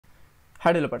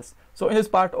Hi developers. So in this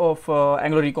part of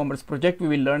Angular e-commerce project, we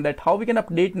will learn that how we can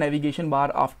update navigation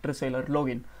bar after seller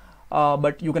login.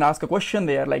 But you can ask a question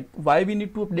there like why we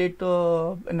need to update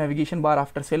navigation bar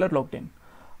after seller logged in,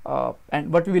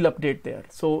 and what we will update there.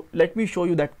 So let me show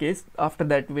you that case. After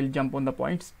that, we'll jump on the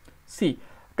points. See,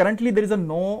 currently there is a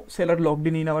no seller logged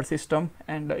in our system,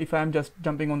 and if I am just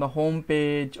jumping on the home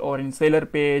page or in seller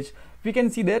page, we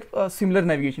can see there a similar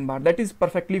navigation bar. That is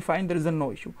perfectly fine. There is a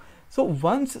no issue. So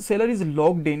once seller is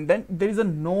logged in, then there is a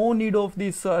no need of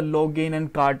this login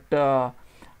and cart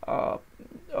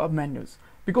menus,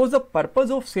 because the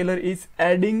purpose of seller is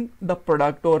adding the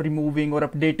product or removing or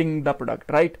updating the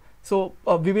product, right? So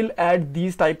we will add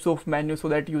these types of menus so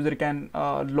that user can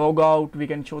log out. We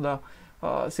can show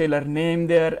the seller name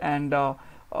there, and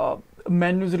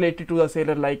menus related to the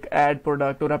seller like add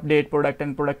product or update product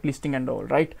and product listing and all,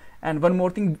 right? And one more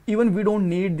thing, even we don't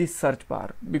need this search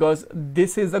bar, because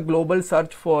this is a global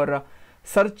search for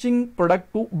searching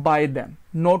product to buy them,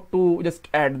 not to just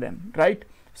add them, right?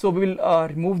 So we will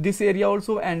remove this area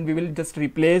also, and we will just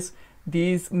replace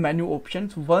these menu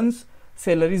options once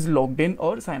seller is logged in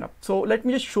or sign up. So let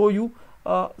me just show you.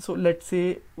 So let's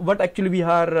say what actually we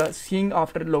are seeing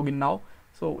after login now.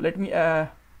 So let me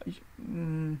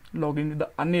log in with the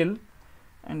Anil,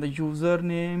 and the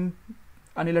username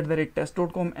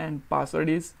anil@test.com, and password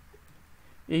is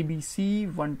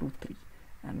abc123.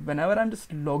 and whenever I'm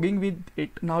just logging with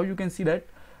it, now you can see that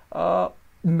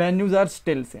menus are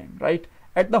still same, right?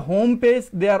 At the home page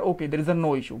they are okay, there is a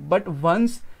no issue. But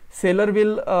once seller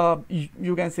will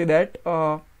you can say that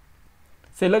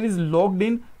seller is logged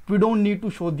in, we don't need to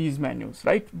show these menus,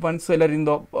 right? Once seller in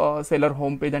the seller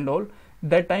home page and all,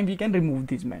 that time we can remove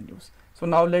these menus. So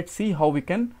now let's see how we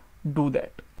can do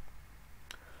that.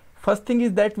 First thing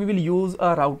is that we will use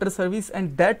a router service,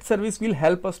 and that service will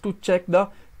help us to check the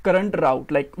current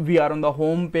route, like we are on the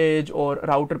home page or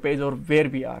router page or where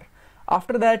we are.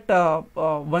 After that,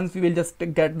 once we will just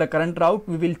get the current route,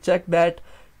 we will check that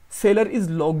seller is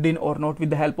logged in or not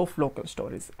with the help of local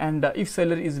storage. And if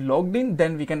seller is logged in,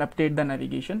 then we can update the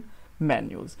navigation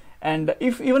menus. And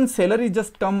if even seller is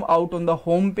just come out on the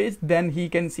home page, then he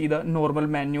can see the normal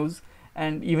menus,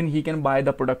 and even he can buy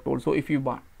the product also if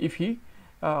he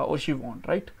or she want,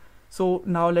 right? So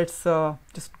now let's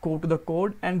just go to the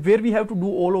code, and where we have to do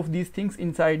all of these things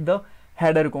inside the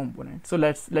header component. So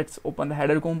let's open the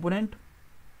header component.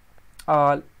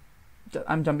 I'm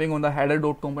jumping on the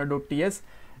header.component.ts,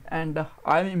 and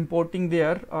I'm importing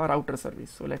their router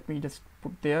service. So let me just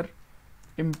put there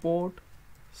import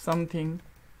something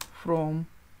from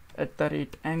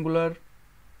 @Angular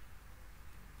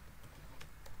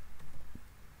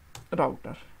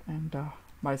router, and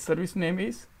my service name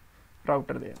is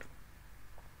router there.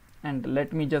 And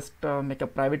let me just make a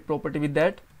private property with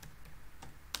that,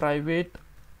 private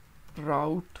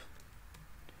route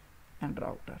and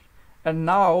router. And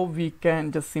now we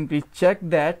can just simply check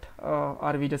that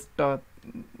are we just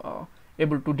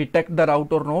able to detect the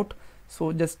route or not.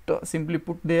 So just simply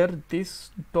put there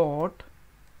this dot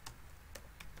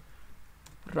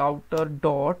router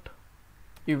dot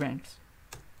events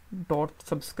dot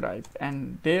subscribe,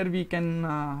 and there we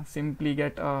can simply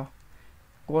get a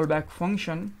callback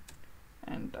function,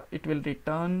 and it will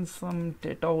return some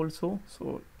data also.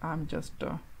 So I'm just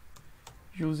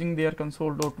using their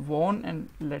console.warn, and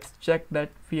let's check that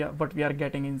what we are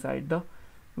getting inside the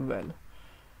well.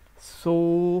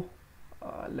 So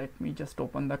let me just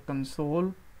open the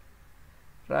console,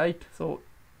 right? So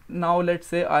now let's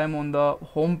say I am on the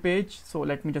home page, so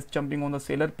let me just jumping on the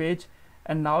seller page,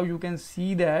 and now you can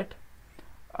see that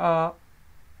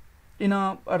in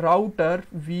a router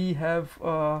we have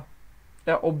a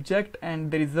object,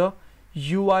 and there is a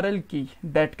URL key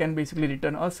that can basically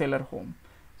return a seller home.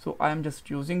 So I am just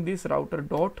using this router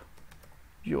dot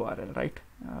URL, right?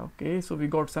 Okay, so we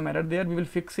got some error there, we will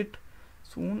fix it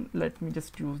soon. Let me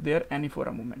just use there any for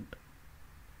a moment.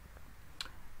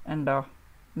 And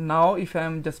now if I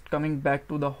am just coming back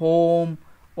to the home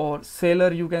or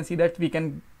seller, you can see that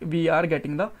we are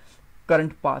getting the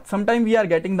current path. Sometimes we are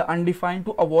getting the undefined.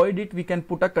 To avoid it, we can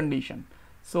put a condition.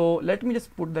 So let me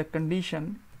just put the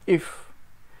condition if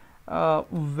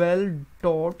well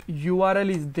dot URL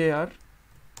is there,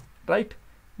 right?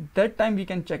 That time we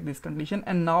can check this condition,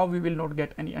 and now we will not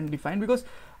get any undefined, because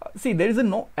see, there is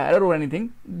no error or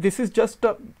anything. This is just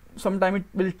sometime it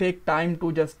will take time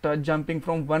to just jumping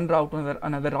from one route to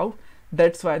another route.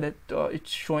 That's why that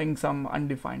it's showing some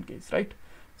undefined case, right?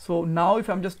 So now if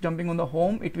I'm just jumping on the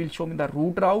home, it will show me the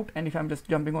route, and if I'm just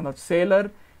jumping on the seller,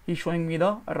 he's showing me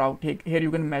the route. Here you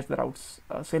can match the routes,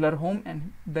 seller home,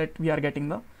 and that we are getting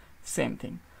the same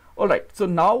thing. All right, so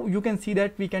now you can see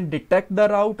that we can detect the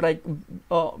route, like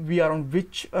we are on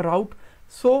which route.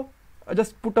 So I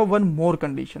just put a one more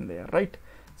condition there, right?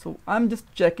 So I'm just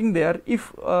checking there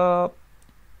if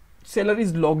seller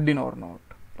is logged in or not,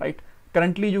 right?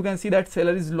 Currently you can see that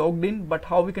seller is logged in, but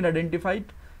how we can identify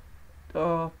it?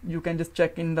 You can just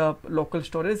check in the local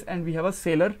storage and we have a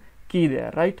seller key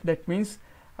there, right? That means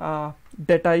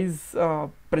data is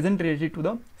present related to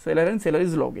the seller and seller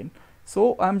is login.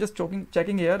 So I'm just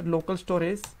checking here local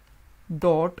storage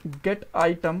dot get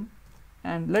item,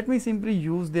 and let me simply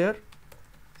use their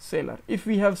seller. If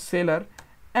we have seller,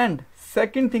 and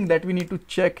second thing that we need to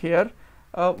check here,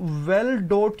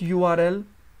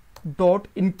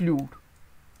 well.url.include,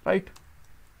 right?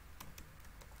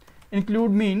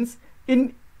 Include means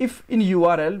if in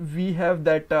URL we have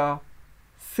that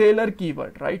seller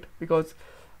keyword, right? Because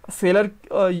seller,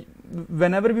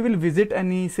 whenever we will visit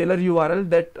any seller URL,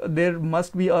 that there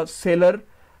must be a seller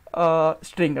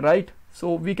string, right?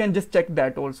 So we can just check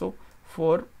that also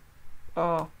for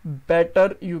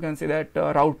better, you can say that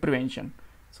route prevention.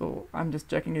 So I'm just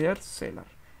checking here seller.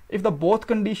 If the both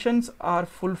conditions are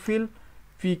fulfilled,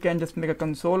 we can just make a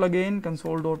console again,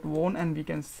 console.warn, and we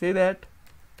can say that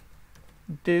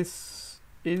this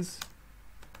is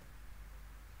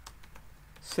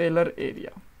seller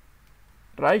area,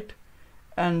 right?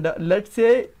 And let's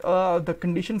say the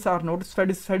conditions are not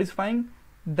satisfying,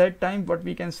 that time what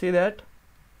we can say that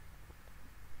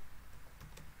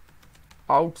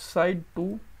outside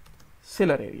to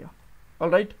seller area. All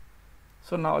right,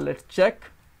 so now let's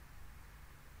check.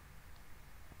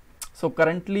 So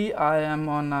currently I am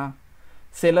on a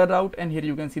seller route, and here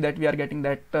you can see that we are getting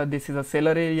that this is a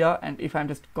seller area, and if I'm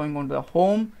just going on to the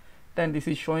home, then this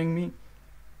is showing me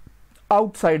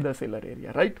outside the seller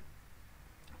area, right?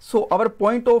 So our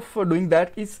point of doing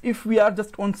that is, if we are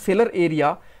just on seller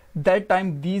area, that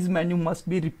time these menu must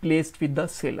be replaced with the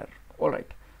seller. All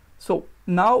right, so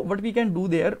now what we can do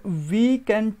there, we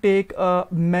can take a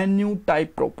menu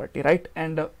type property, right?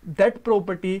 And that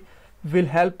property will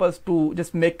help us to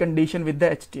just make condition with the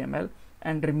HTML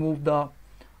and remove the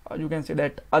you can say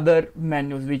that other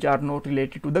menus which are not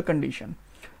related to the condition.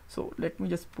 So let me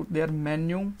just put their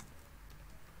menu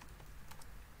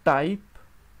type,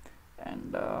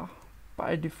 and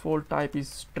by default type is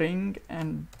string,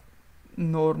 and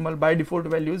normal by default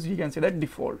values we can say that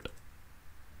default.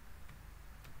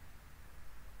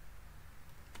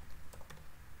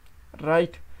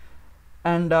 Right,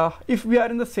 and if we are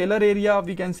in the seller area,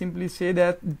 we can simply say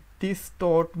that this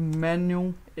dot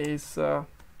menu is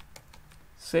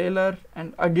seller,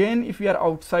 and again if we are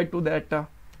outside to that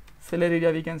seller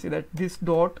area, we can say that this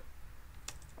dot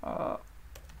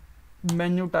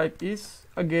menu type is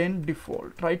again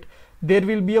default, right? There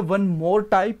will be a one more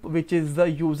type, which is the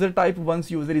user type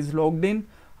once user is logged in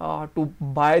to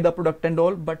buy the product and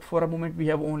all, but for a moment we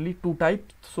have only two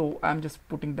types, so I'm just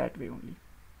putting that way only.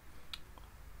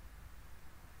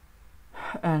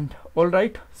 And all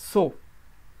right, so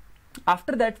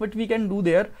after that what we can do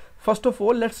there, first of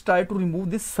all let's try to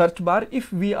remove this search bar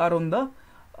if we are on the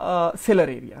seller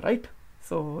area, right?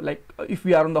 So like if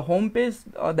we are on the home page,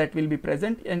 that will be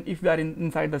present, and if we are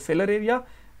inside the seller area,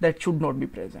 that should not be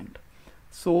present.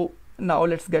 So now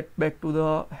let's get back to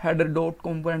the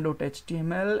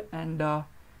header.component.html, and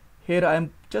here I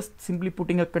am just simply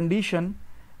putting a condition,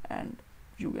 and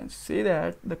you can say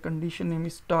that the condition name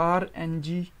is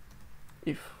 *ng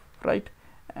if, right?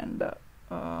 And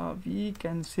we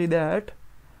can say that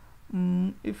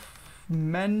if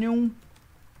menu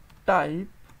type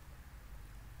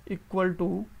equal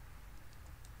to,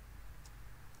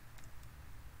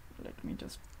 let me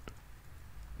just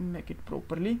make it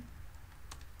properly,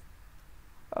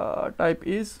 type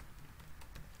is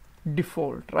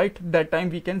default, right? That time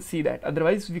we can see that,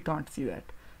 otherwise we can't see that.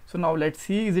 So now let's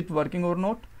see, is it working or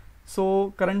not?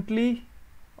 So currently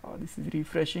this is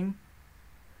refreshing.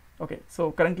 Okay,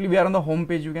 so currently we are on the home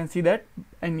page, you can see that,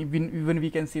 and even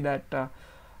we can see that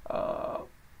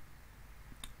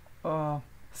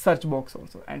search box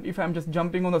also. And if I'm just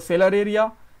jumping on the seller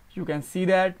area, you can see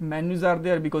that menus are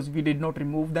there because we did not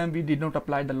remove them, we did not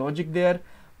apply the logic there,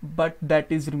 but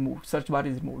that is removed, search bar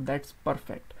is removed. That's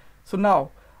perfect. So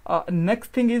now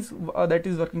next thing is that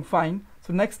is working fine.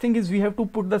 So next thing is we have to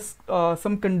put the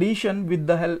some condition with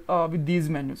the help with these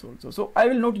menus also. So I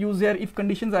will not use here if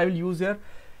conditions, I will use here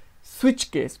switch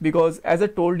case, because as I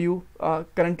told you,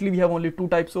 currently we have only two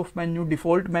types of menu,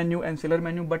 default menu and seller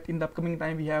menu, but in the upcoming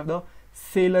time we have the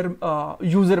seller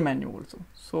user menu also.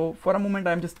 So for a moment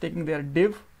I am just taking their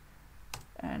div,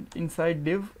 and inside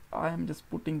div I am just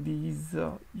putting these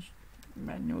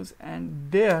menus,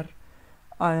 and there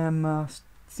I am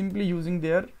simply using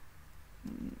their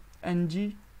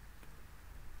ng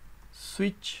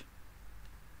switch,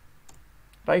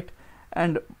 right?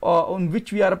 And on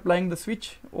which we are applying the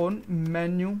switch on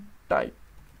menu type,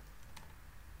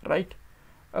 right?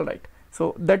 All right,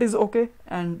 so that is okay.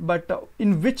 And but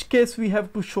in which case we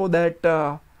have to show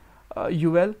that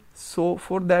UL. So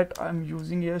for that I'm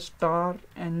using a star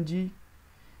ng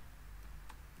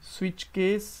switch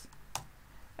case,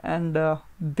 and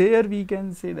there we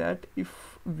can say that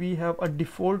if we have a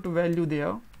default value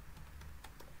there,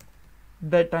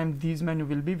 that time these menu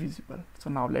will be visible. So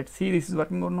now let's see this is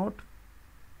working or not.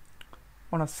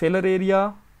 On a seller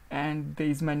area, and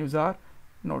these menus are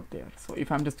not there. So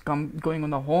if I'm just going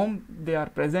on the home, they are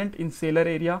present. In seller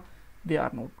area, they are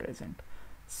not present.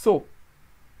 So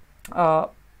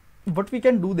what we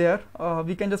can do there,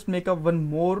 we can just make up one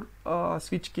more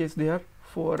switch case there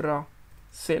for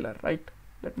seller, right?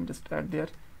 Let me just add there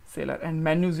seller, and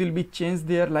menus will be changed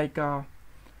there, like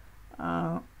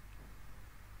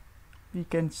we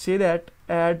can say that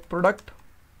add product,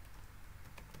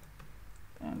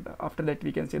 and after that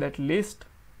we can say that list.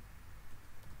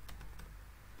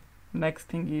 Next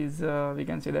thing is we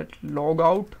can say that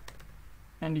logout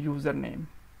and username,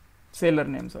 seller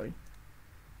name, sorry.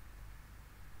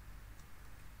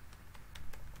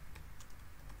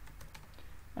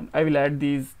 And I will add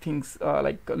these things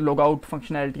like logout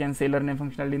functionality and seller name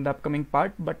functionality in the upcoming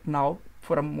part, but now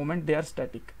for a moment they are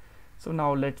static. So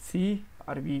now let's see,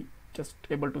 are we just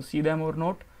able to see them or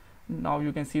not? Now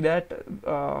you can see that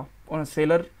on a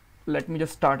seller, let me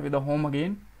just start with the home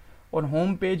again. On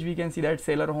home page we can see that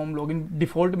seller, home, login,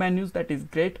 default menus, that is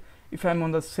great. If I'm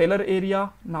on the seller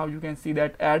area, now you can see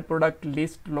that add product,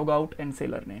 list, logout and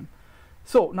seller name.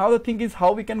 So now the thing is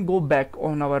how we can go back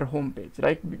on our home page,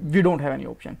 right? We don't have any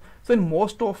option. So in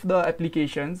most of the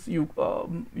applications, you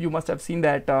must have seen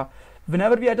that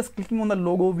whenever we are just clicking on the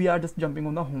logo, we are just jumping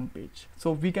on the home page.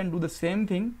 So we can do the same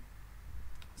thing.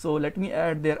 So let me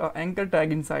add there an anchor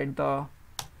tag inside the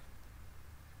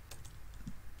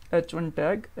h1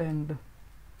 tag, and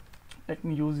let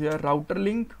me use here router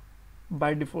link.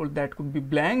 By default that could be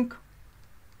blank,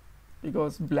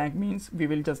 because blank means we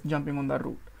will just jumping on the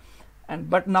root. And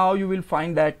but now you will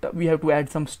find that we have to add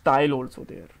some style also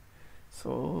there.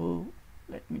 So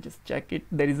let me just check it.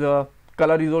 There is a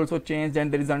color is also changed,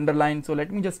 and there is underline. So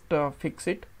let me just fix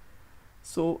it.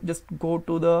 So just go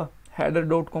to the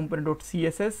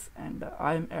header.component.css, and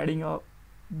I am adding a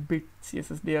bit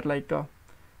CSS there, like a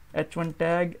h1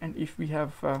 tag, and if we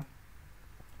have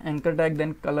anchor tag,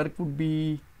 then color could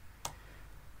be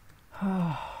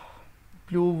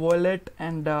blue, violet,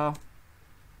 and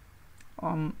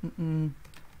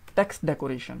text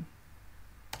decoration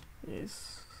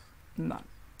is none.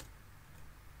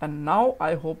 And now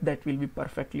I hope that will be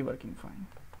perfectly working fine.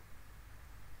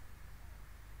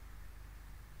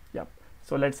 Yep.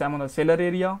 So let's say I'm on the seller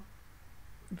area.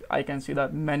 I can see the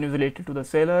menus related to the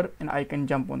seller, and I can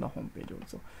jump on the home page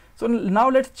also. So now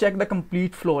let's check the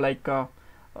complete flow. Like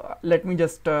let me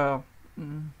just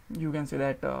you can say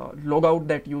that log out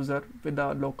that user with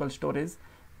the local storage.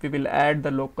 We will add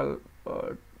the local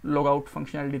logout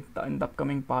functionality in the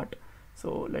upcoming part.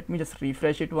 So let me just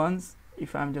refresh it once.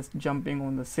 If I'm just jumping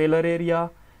on the seller area,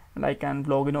 and I can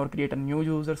log in or create a new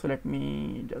user. So let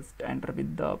me just enter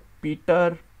with the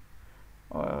Peter,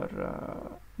 or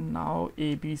now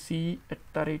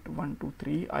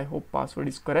abc@123. I hope password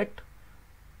is correct.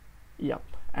 Yep.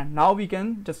 And now we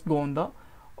can just go on the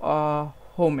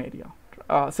home area,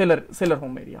 seller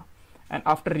home area, and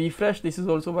after refresh this is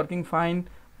also working fine.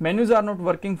 Menus are not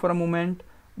working for a moment,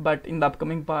 but in the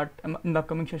upcoming part, in the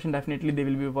upcoming session, definitely they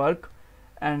will be work.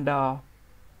 And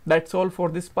that's all for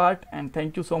this part, and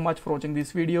thank you so much for watching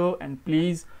this video, and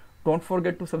please don't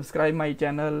forget to subscribe my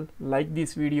channel, like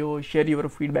this video, share your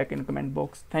feedback in comment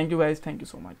box. Thank you guys, thank you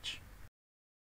so much.